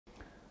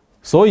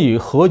所以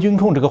核军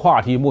控这个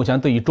话题目前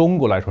对于中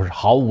国来说是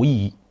毫无意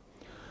义。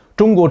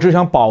中国只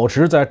想保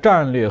持在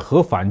战略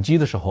核反击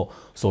的时候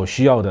所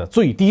需要的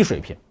最低水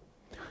平。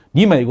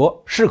你美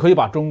国是可以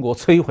把中国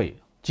摧毁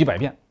几百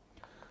遍，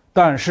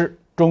但是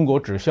中国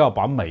只需要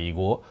把美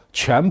国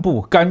全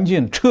部干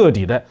净彻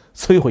底的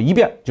摧毁一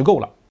遍就够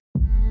了。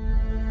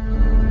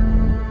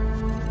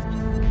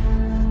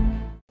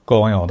各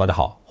位网友大家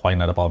好，欢迎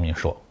来到包明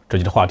说。这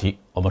期的话题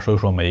我们说一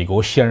说美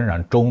国渲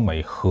染中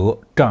美核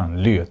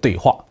战略对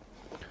话。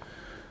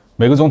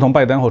美国总统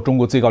拜登和中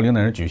国最高领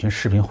导人举行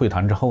视频会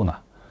谈之后呢，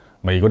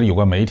美国的有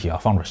关媒体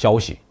放出消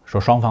息，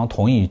说双方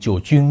同意就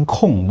军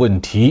控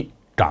问题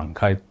展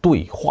开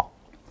对话。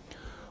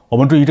我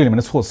们注意这里面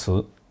的措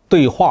辞，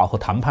对话和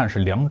谈判是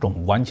两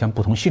种完全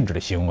不同性质的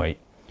行为。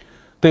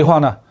对话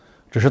呢，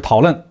只是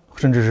讨论，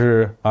甚至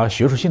是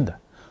学术性的，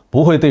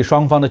不会对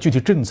双方的具体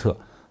政策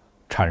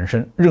产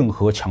生任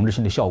何强制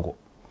性的效果。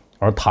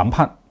而谈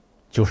判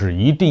就是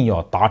一定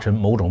要达成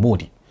某种目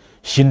的，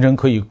形成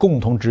可以共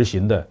同执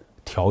行的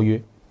条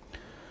约。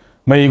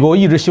美国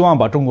一直希望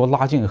把中国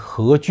拉进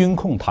核军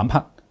控谈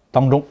判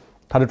当中，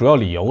它的主要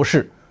理由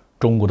是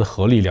中国的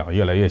核力量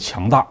越来越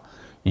强大，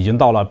已经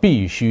到了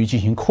必须进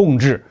行控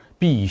制、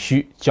必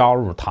须加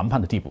入谈判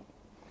的地步。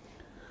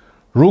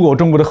如果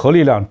中国的核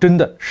力量真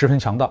的十分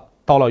强大，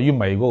到了与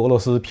美国、俄罗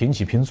斯平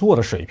起平坐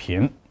的水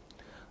平，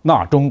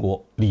那中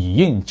国理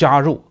应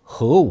加入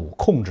核武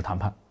控制谈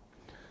判。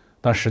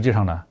但实际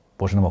上呢，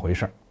不是那么回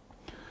事。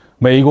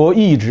美国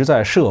一直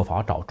在设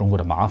法找中国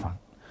的麻烦，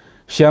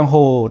先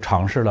后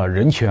尝试了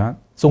人权、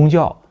宗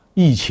教、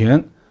疫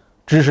情、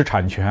知识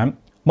产权、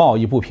贸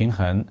易不平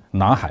衡、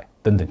南海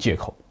等等借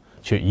口，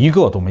却一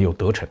个都没有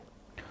得逞。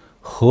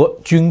核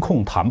军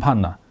控谈判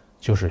呢，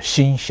就是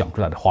新想出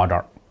来的花招。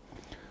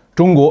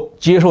中国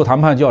接受谈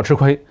判就要吃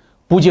亏，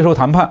不接受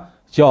谈判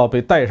就要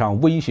被戴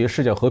上威胁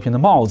世界和平的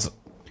帽子。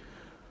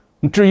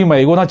至于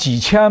美国那几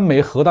千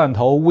枚核弹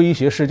头威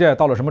胁世界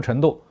到了什么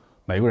程度，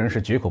美国人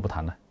是绝口不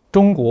谈的。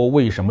中国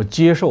为什么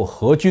接受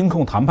核军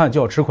控谈判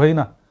就要吃亏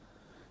呢？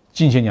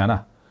近些年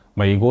呢，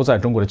美国在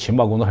中国的情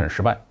报工作很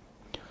失败，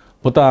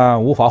不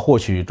但无法获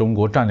取中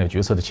国战略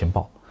决策的情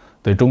报，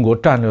对中国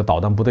战略导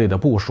弹部队的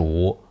部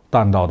署、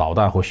弹道导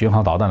弹或巡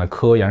航导弹的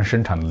科研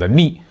生产能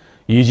力，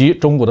以及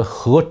中国的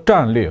核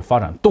战略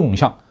发展动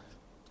向，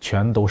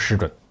全都失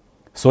准。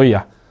所以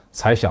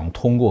才想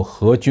通过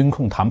核军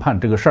控谈判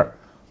这个事儿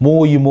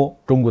摸一摸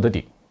中国的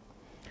底。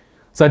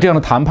在这样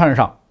的谈判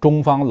上，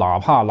中方哪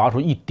怕拿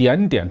出一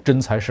点点真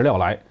材实料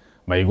来，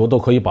美国都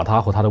可以把它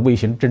和它的卫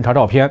星侦察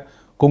照片、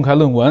公开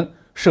论文、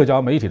社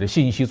交媒体的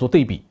信息做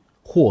对比，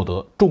获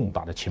得重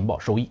大的情报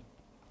收益。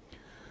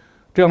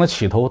这样的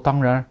起头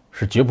当然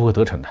是绝不会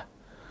得逞的，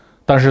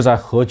但是在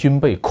核军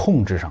备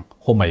控制上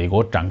或美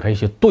国展开一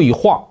些对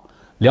话，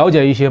了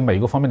解一些美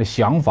国方面的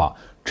想法，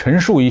陈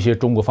述一些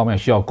中国方面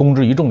需要公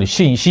之于众的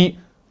信息，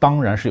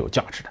当然是有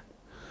价值的。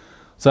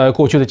在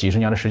过去的几十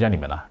年的时间里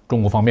面呢，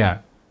中国方面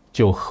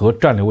就核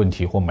战略问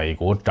题或美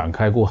国展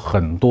开过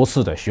很多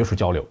次的学术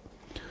交流，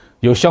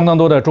有相当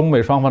多的中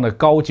美双方的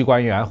高级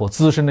官员或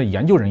资深的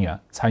研究人员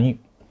参与。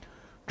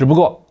只不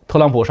过特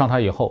朗普上台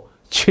以后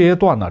切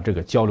断了这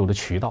个交流的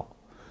渠道。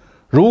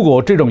如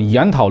果这种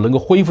研讨能够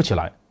恢复起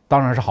来，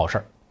当然是好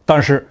事，但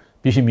是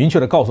必须明确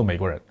地告诉美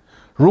国人，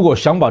如果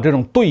想把这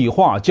种对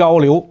话交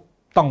流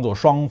当作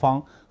双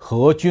方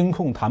核军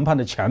控谈判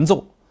的前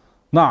奏，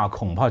那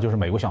恐怕就是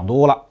美国想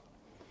多了。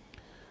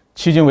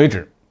迄今为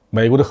止，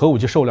美国的核武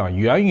器数量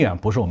远远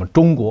不是我们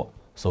中国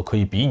所可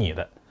以比拟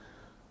的，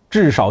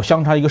至少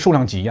相差一个数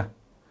量级呀。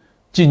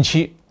近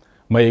期，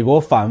美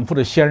国反复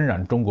的渲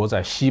染中国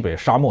在西北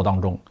沙漠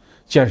当中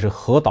建设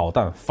核导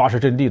弹发射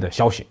阵地的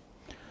消息，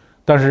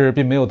但是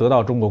并没有得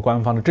到中国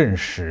官方的证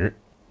实。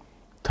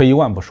退一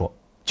万步说，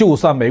就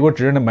算美国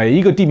指认的每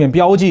一个地面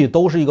标记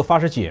都是一个发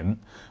射井，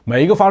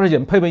每一个发射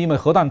井配备一枚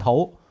核弹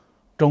头，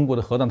中国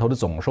的核弹头的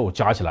总数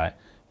加起来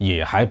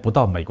也还不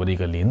到美国的一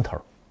个零头。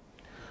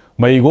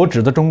美国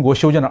指责中国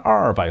修建了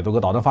200多个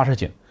导弹发射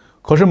井，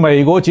可是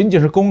美国仅仅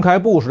是公开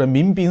部署的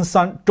民兵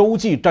3洲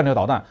际战略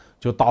导弹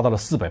就达到了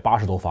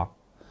480多发。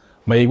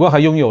美国还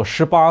拥有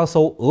18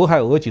艘俄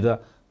亥俄级的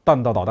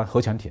弹道导弹核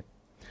潜艇，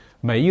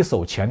每一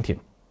艘潜艇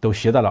都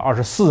携带了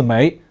24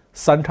枚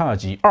3x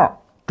戟2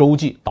洲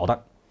际导弹，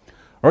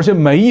而且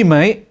每一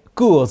枚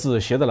各自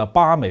携带了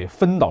8枚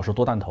分导式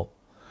多弹头。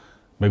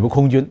美国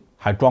空军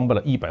还装备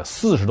了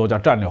140多架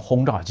战略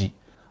轰炸机，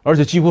而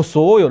且几乎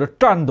所有的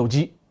战斗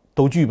机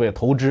都具备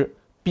投掷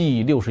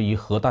B-61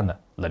核弹的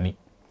能力。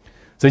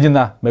最近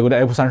呢，美国的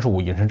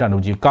F-35隐身战斗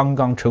机刚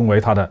刚成为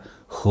它的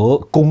核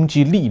攻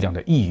击力量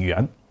的一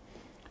员，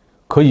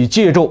可以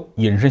借助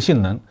隐身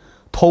性能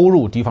偷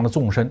入敌方的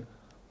纵深，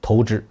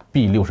投掷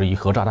B-61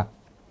核炸弹。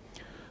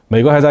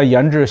美国还在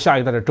研制下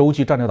一代的洲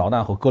际战略导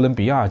弹和哥伦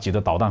比亚级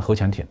的导弹核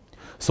潜艇，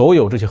所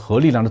有这些核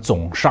力量的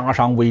总杀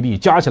伤威力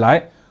加起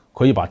来，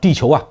可以把地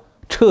球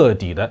彻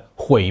底的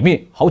毁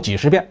灭好几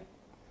十遍。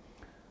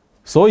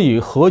所以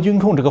核军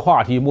控这个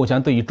话题目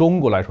前对于中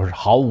国来说是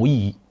毫无意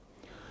义。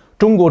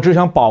中国只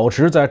想保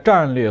持在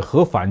战略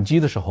核反击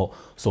的时候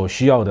所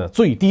需要的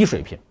最低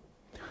水平。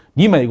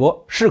你美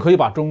国是可以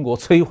把中国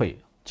摧毁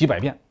几百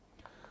遍，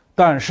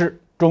但是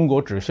中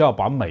国只需要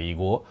把美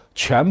国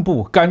全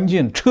部干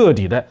净彻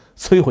底的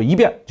摧毁一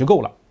遍就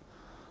够了。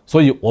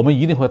所以我们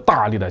一定会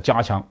大力的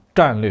加强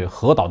战略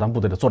核导弹部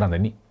队的作战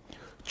能力，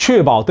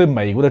确保对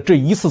美国的这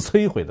一次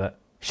摧毁的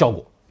效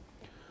果。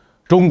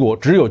中国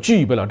只有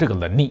具备了这个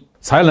能力，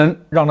才能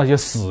让那些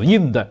死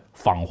硬的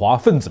反华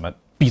分子们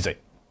闭嘴。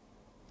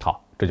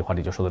好，这句话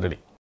题就说到这里。